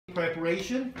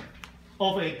preparation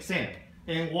of an exam,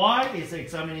 and Y is the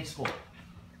examining score.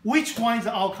 Which one is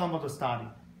the outcome of the study?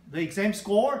 The exam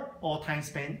score or time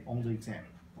spent on the exam?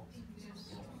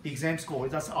 Exam score,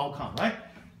 that's the outcome, right?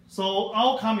 So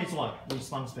outcome is what?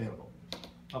 Response variable.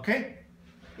 Okay?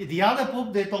 The other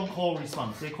book, they don't call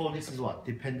response. They call this is what?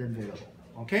 Dependent variable.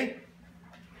 Okay?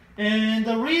 And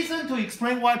the reason to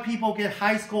explain why people get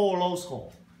high score or low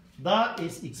score, that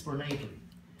is explanatory.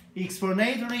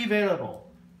 Explanatory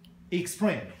variable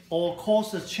explain or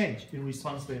causes change in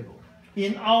response variable.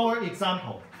 In our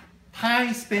example,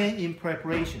 time spent in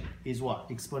preparation is what?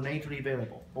 Explanatory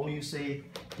variable. Or you say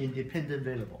independent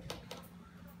variable.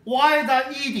 Why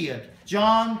that idiot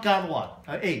John got what?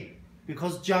 An A.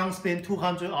 Because John spent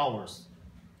 200 hours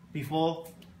before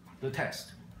the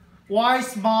test. Why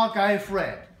smart guy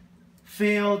Fred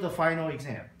failed the final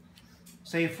exam?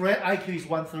 Say Fred IQ is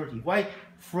 130. Why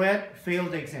Fred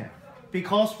failed the exam?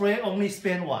 Because Fred only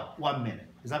spent what? 1 minute.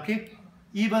 Is that okay?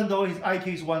 Even though his IQ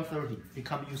is 130,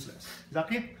 become useless. Is that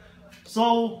okay?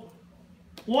 So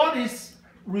what is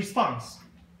response?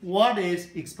 What is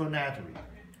explanatory?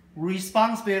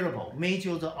 Response variable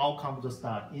measures the outcome of the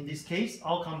study. In this case,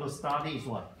 outcome of the study is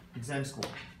what? Exam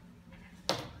score.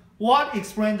 What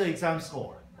explains the exam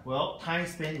score? Well, time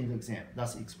spent in the exam.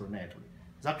 That's explanatory.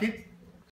 Is that okay?